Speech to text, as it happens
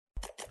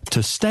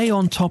To stay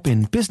on top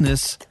in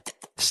business,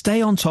 stay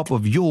on top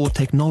of your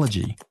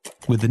technology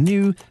with the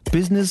new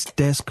Business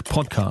Desk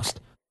podcast,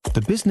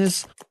 The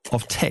Business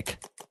of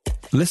Tech.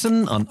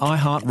 Listen on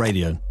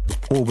iHeartRadio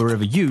or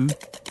wherever you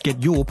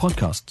get your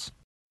podcasts.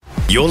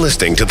 You're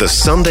listening to the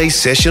Sunday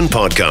Session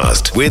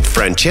podcast with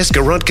Francesca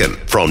Rudkin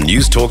from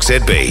News Talk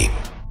ZB.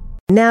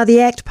 Now,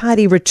 the ACT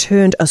Party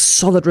returned a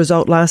solid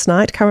result last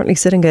night, currently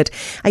sitting at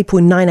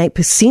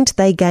 8.98%.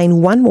 They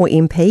gain one more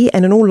MP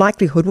and in all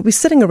likelihood will be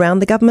sitting around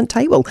the government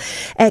table.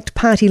 ACT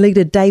Party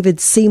leader David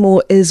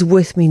Seymour is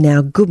with me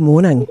now. Good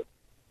morning.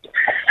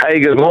 Hey,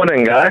 good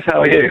morning, guys.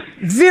 How are you?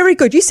 Very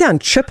good. You sound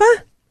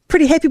chipper.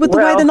 Pretty happy with the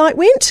way the night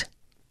went?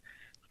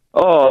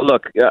 Oh,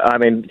 look, I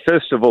mean,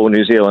 first of all,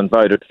 New Zealand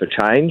voted for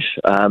change.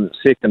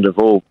 Second of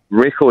all,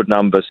 record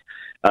numbers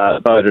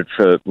voted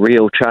for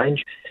real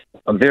change.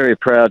 I'm very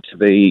proud to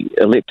be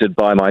elected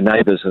by my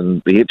neighbours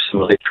in the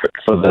Epsom electorate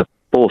for the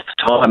fourth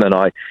time, and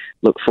I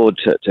look forward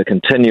to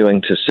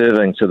continuing to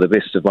serving to the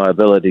best of my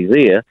ability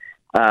there.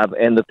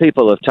 And the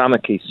people of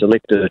Tamaki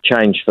selected a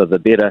change for the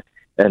better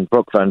in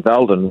Brook van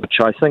Velden, which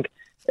I think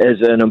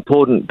is an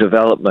important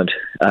development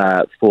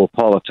for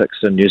politics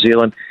in New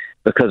Zealand,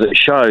 because it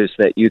shows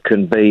that you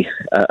can be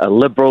a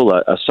liberal,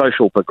 a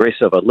social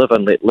progressive, a live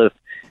and let live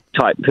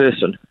type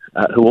person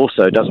who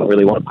also doesn't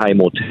really want to pay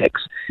more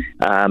tax.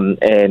 And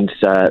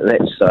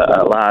that's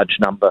a large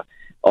number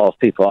of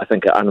people I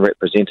think are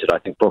unrepresented. I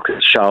think Brooke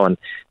has shown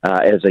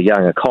as a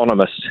young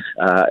economist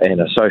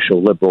and a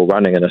social liberal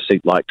running in a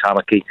seat like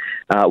Tamaki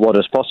what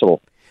is possible.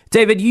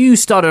 David, you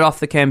started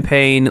off the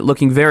campaign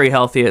looking very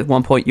healthy. At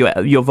one point,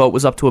 your vote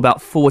was up to about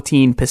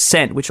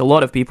 14%, which a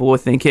lot of people were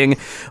thinking,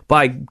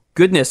 by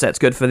goodness, that's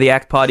good for the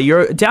ACT Party.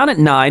 You're down at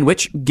 9%,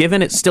 which,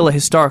 given it's still a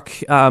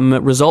historic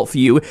result for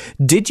you,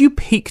 did you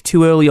peak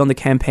too early on the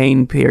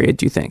campaign period,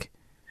 do you think?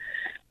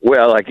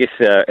 Well, I guess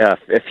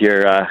if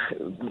your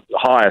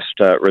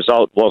highest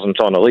result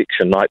wasn't on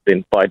election night,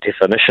 then by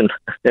definition,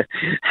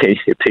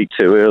 you peaked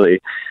too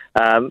early.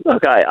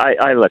 Look,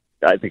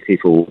 I think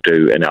people will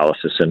do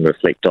analysis and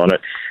reflect on it.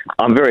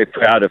 I'm very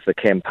proud of the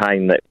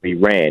campaign that we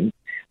ran.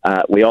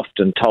 We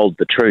often told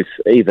the truth,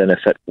 even if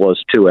it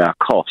was to our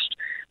cost.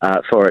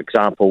 For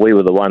example, we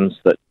were the ones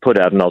that put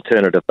out an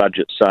alternative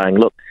budget saying,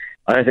 look,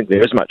 I don't think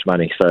there is much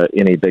money for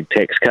any big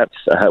tax cuts.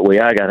 We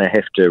are going to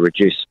have to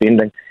reduce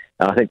spending.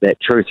 I think that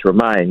truth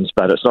remains,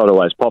 but it's not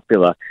always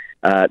popular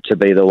to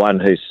be the one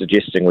who's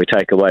suggesting we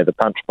take away the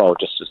punch bowl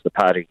just as the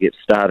party gets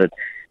started.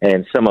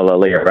 And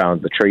similarly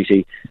around the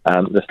treaty,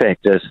 the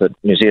fact is that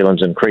New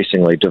Zealand's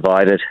increasingly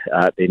divided.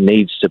 There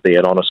needs to be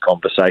an honest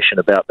conversation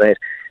about that.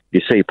 You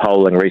see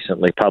polling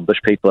recently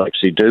published, people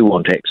actually do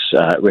want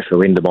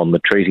referendum on the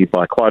treaty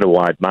by quite a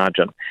wide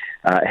margin.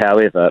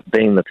 However,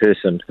 being the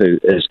person who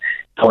is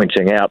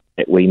pointing out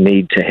that we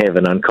need to have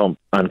an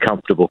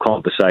uncomfortable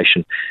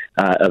conversation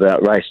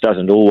about race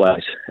doesn't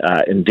always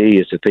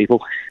endear to people.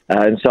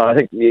 And so I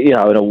think, in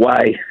a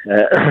way,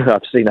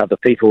 I've seen other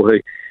people who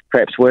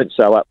perhaps weren't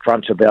so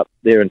upfront about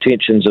their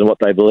intentions and what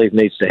they believe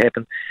needs to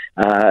happen.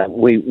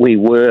 We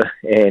were,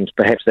 and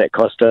perhaps that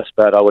cost us,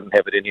 but I wouldn't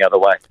have it any other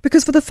way.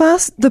 Because for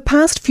the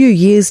past few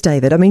years,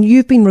 David, I mean,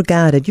 you've been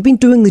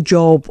doing the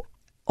job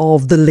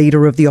of the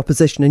leader of the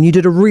opposition, and you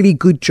did a really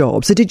good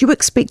job. So did you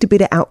expect a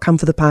better outcome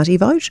for the party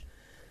vote?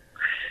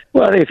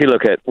 Well, I think if you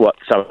look at what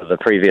some of the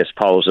previous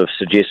polls have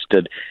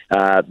suggested,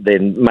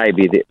 then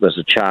maybe there was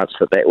a chance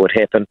that would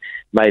happen.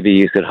 Maybe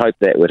you could hope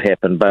that would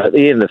happen. But at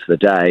the end of the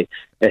day,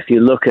 if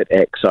you look at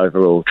ACT's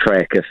overall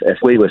track, if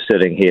we were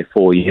sitting here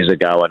 4 years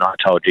ago and I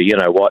told you, you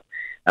know what,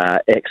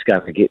 ACT's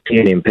going to get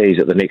 10 MPs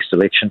at the next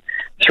election,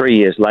 3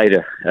 years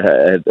later,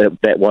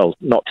 that will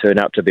not turn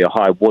out to be a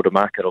high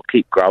watermark. It'll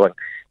keep growing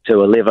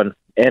to 11,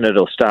 and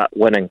it'll start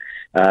winning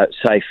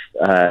safe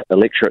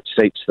electorate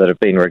seats that have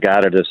been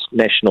regarded as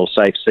national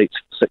safe seats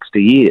for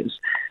 60 years.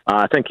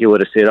 I think you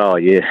would have said, oh,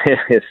 yeah,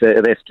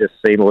 that's just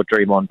Seymour,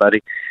 dream on,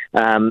 buddy.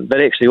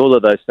 But actually all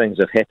of those things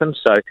have happened.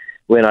 So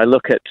when I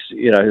look at,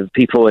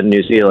 people in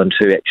New Zealand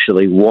who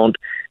actually want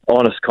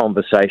honest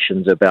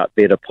conversations about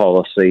better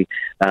policy,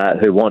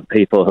 who want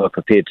people who are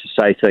prepared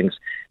to say things,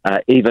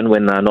 even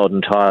when they're not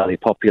entirely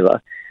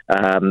popular,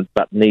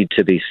 but need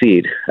to be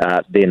said,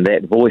 then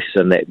that voice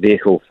and that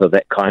vehicle for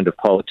that kind of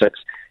politics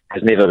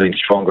has never been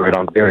stronger, and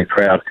I'm very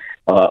proud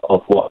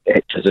of what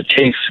ACT has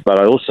achieved. But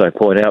I also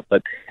point out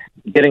that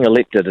getting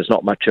elected is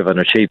not much of an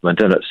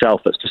achievement in itself.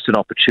 It's just an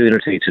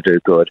opportunity to do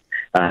good,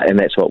 and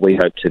that's what we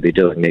hope to be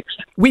doing next.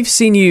 We've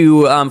seen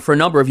you for a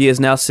number of years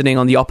now sitting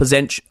on the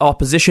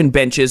opposition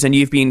benches, and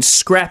you've been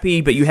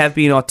scrappy, but you have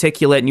been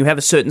articulate, and you have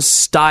a certain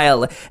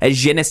style, a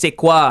je ne sais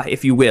quoi,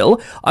 if you will.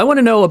 I want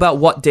to know about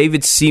what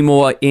David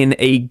Seymour in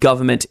a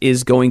government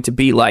is going to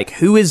be like.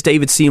 Who is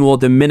David Seymour,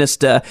 the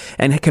minister,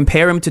 and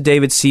compare him to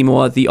David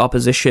Seymour, the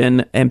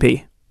opposition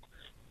MP?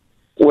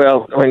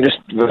 Well, I mean, just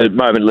for a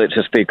moment, let's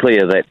just be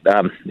clear that,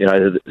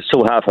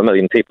 still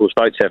 500,000 people's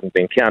votes haven't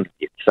been counted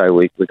yet, so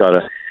we've got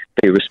to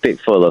be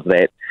respectful of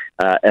that.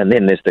 And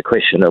then there's the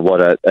question of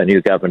what a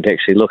new government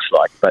actually looks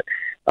like. But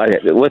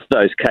with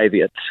those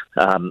caveats,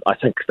 I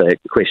think the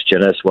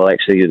question is, well,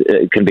 actually,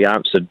 it can be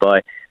answered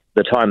by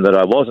the time that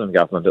I was in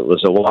government, it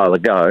was a while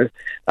ago,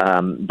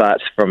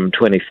 but from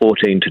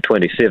 2014 to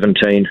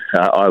 2017,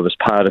 I was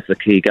part of the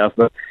key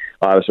government.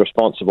 I was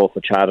responsible for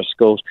charter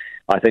schools.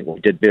 I think we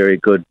did very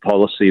good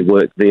policy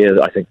work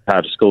there. I think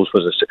charter schools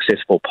was a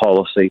successful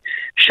policy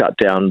shut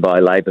down by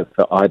Labor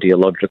for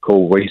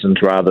ideological reasons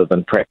rather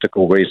than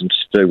practical reasons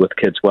to do with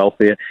kids'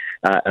 welfare.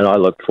 And I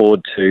look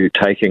forward to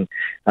taking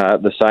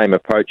the same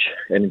approach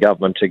in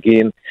government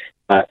again.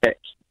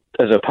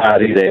 As a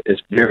party that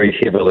is very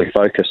heavily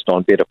focused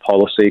on better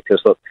policy,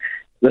 because look,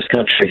 this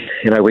country,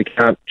 we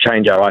can't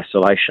change our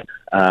isolation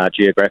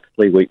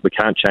geographically. We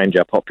can't change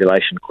our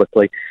population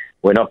quickly.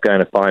 We're not going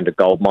to find a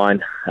gold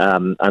mine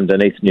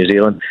underneath New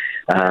Zealand,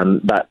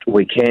 but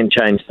we can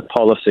change the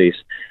policies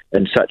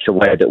in such a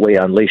way that we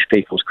unleash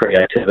people's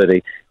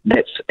creativity.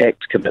 That's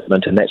ACT's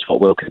commitment, and that's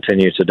what we'll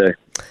continue to do.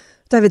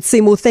 David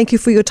Seymour, thank you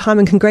for your time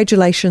and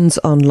congratulations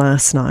on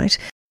last night.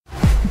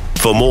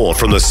 For more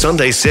from the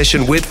Sunday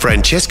Session with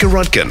Francesca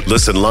Rudkin,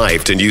 listen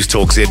live to News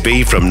Talk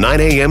ZB from 9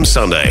 a.m.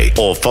 Sunday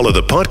or follow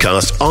the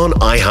podcast on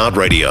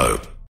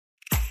iHeartRadio.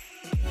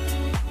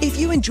 If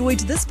you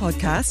enjoyed this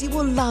podcast, you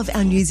will love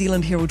our New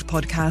Zealand Herald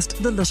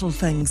podcast, The Little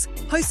Things,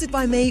 hosted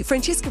by me,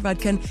 Francesca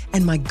Rudkin,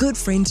 and my good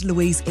friend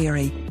Louise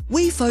Airy.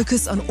 We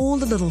focus on all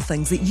the little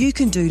things that you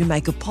can do to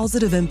make a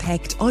positive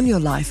impact on your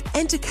life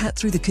and to cut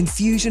through the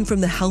confusion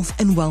from the health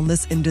and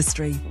wellness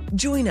industry.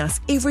 Join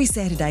us every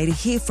Saturday to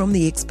hear from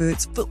the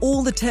experts for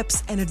all the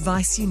tips and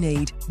advice you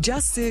need.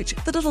 Just search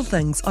The Little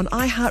Things on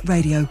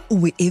iHeartRadio or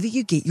wherever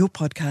you get your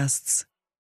podcasts.